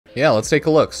Yeah, let's take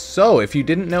a look. So, if you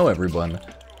didn't know, everyone,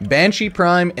 Banshee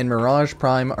Prime and Mirage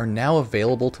Prime are now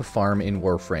available to farm in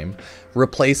Warframe,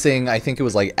 replacing, I think it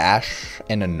was like Ash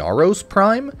and Inaros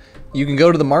Prime. You can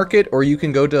go to the market, or you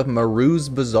can go to Maru's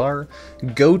Bazaar,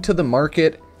 go to the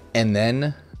market, and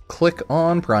then click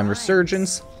on Prime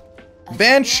Resurgence,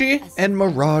 Banshee, and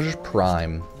Mirage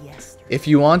Prime. If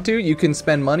you want to, you can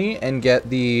spend money and get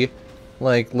the,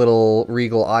 like, little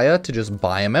Regal Aya to just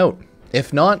buy them out.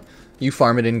 If not, you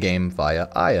farm it in-game via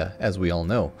Aya, as we all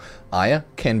know. Aya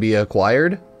can be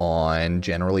acquired on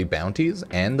generally bounties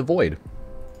and the Void.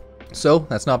 So,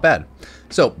 that's not bad.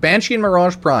 So, Banshee and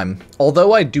Mirage Prime.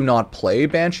 Although I do not play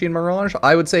Banshee and Mirage,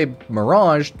 I would say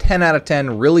Mirage, 10 out of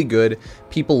 10, really good.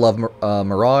 People love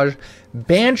Mirage.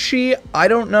 Banshee, I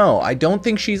don't know. I don't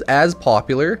think she's as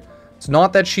popular. It's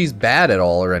not that she's bad at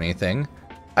all or anything.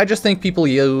 I just think people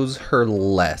use her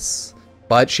less.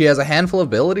 But she has a handful of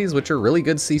abilities which are really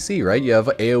good CC, right? You have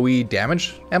AoE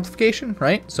damage amplification,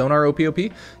 right? Sonar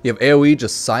OPOP. You have AoE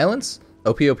just silence,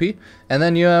 OPOP. And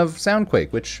then you have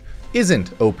Soundquake, which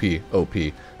isn't OP.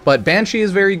 But Banshee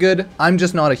is very good. I'm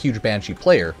just not a huge Banshee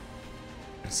player.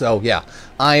 So yeah,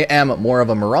 I am more of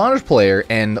a Mirage player,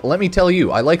 and let me tell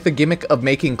you, I like the gimmick of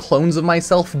making clones of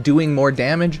myself doing more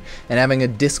damage and having a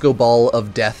disco ball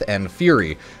of death and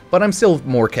fury, but I'm still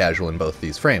more casual in both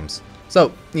these frames. So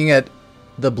you can get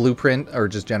the blueprint, or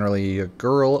just generally a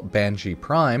girl, Banshee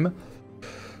Prime,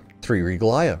 3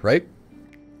 Regal Aya, right?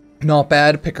 Not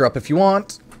bad, pick her up if you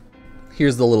want.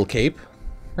 Here's the little cape,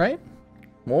 right?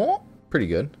 Well, pretty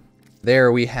good.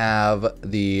 There we have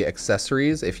the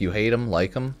accessories, if you hate them,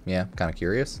 like them. Yeah, kind of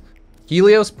curious.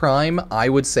 Helios Prime, I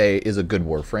would say, is a good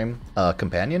Warframe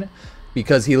companion,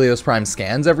 because Helios Prime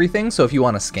scans everything, so if you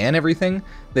want to scan everything,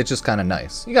 that's just kind of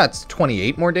nice. You got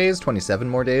 28 more days, 27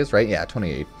 more days, right? Yeah,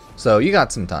 28. So you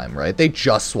got some time, right? They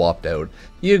just swapped out.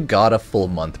 You got a full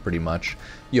month, pretty much.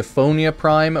 Euphonia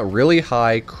Prime, a really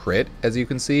high crit, as you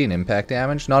can see, and impact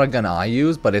damage. Not a gun I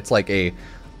use, but it's like a,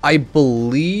 I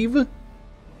believe...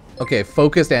 Okay,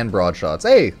 focused and broad shots.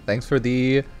 Hey, thanks for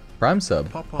the Prime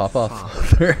sub. Pop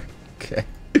off. Okay.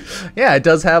 Yeah, it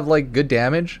does have, like, good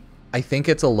damage. I think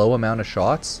it's a low amount of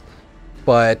shots,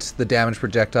 but the damage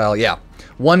projectile, yeah.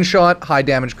 One shot, high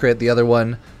damage crit. The other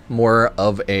one, more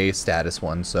of a status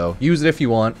one. So use it if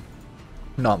you want.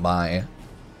 Not my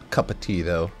cup of tea,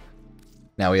 though.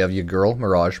 Now we have your girl,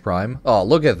 Mirage Prime. Oh,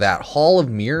 look at that. Hall of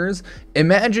Mirrors.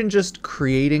 Imagine just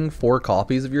creating 4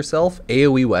 copies of yourself.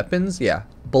 AoE weapons. Yeah,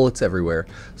 bullets everywhere.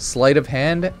 Sleight of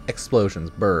hand, explosions.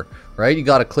 Burr. Right? You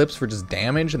got Eclipse for just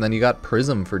damage, and then you got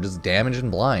Prism for just damage and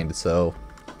blind. So,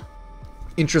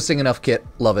 interesting enough kit.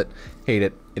 Love it. Hate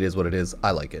it. It is what it is.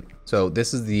 I like it. So,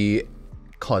 this is the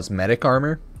cosmetic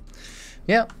armor.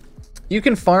 Yeah. You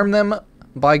can farm them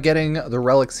by getting the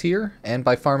relics here, and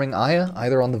by farming Aya,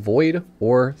 either on the Void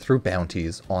or through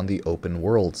bounties on the open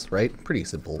worlds, right? Pretty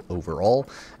simple overall.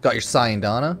 Got your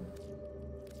Sayandana.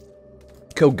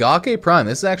 Kogake Prime,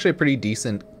 this is actually a pretty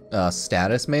decent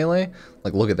status melee.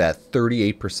 Like, look at that,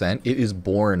 38%. It is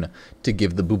born to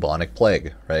give the bubonic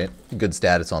plague, right? Good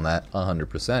status on that,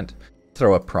 100%.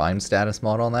 Throw a Prime status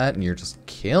mod on that, and you're just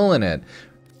killing it.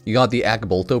 You got the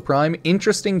Akabolto Prime,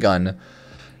 interesting gun.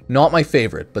 Not my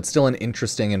favorite, but still an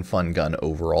interesting and fun gun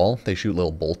overall. They shoot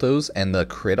little boltos, and the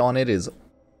crit on it is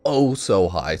oh so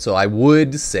high. So I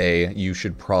would say you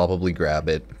should probably grab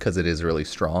it, because it is really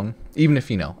strong. Even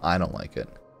if you know, I don't like it.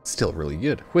 Still really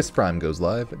good. Whisk Prime goes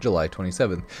live July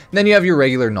 27th. And then you have your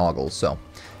regular Noggles. So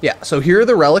yeah, so here are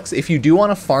the relics. If you do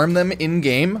want to farm them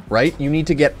in-game, right, you need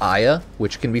to get Aya,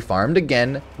 which can be farmed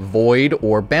again, Void,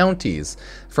 or bounties.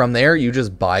 From there, you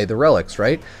just buy the relics,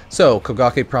 right? So,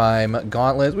 Kogake Prime,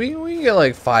 Gauntlets, we can get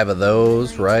like 5 of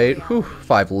those, right? Whew,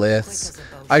 5 liths.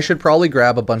 I should probably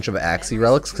grab a bunch of Axie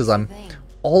relics, because I'm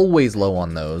always low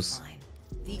on those.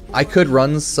 I could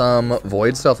run some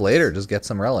Void stuff later, just get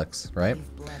some relics, right?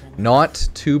 Not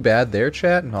too bad there,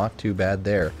 chat. Not too bad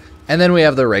there. And then we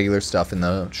have the regular stuff in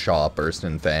the shop, Burst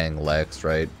and Fang, Lex,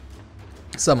 right?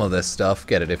 Some of this stuff,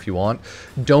 get it if you want.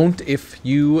 Don't if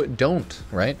you don't,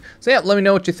 right? So yeah, let me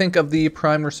know what you think of the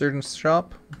Prime Resurgence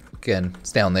shop. Again,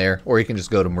 it's down there. Or you can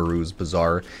just go to Maru's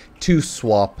Bazaar to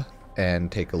swap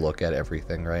and take a look at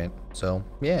everything, right? So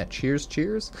yeah, cheers,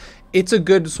 cheers. It's a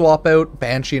good swap out,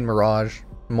 Banshee and Mirage.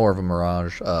 More of a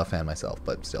Mirage fan myself,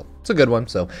 but still, it's a good one.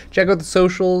 So check out the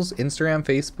socials, Instagram,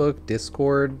 Facebook,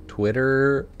 Discord,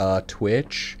 Twitter,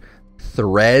 Twitch,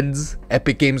 Threads,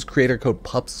 Epic Games creator code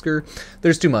Pupsker.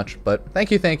 There's too much, but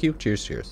thank you, cheers, cheers.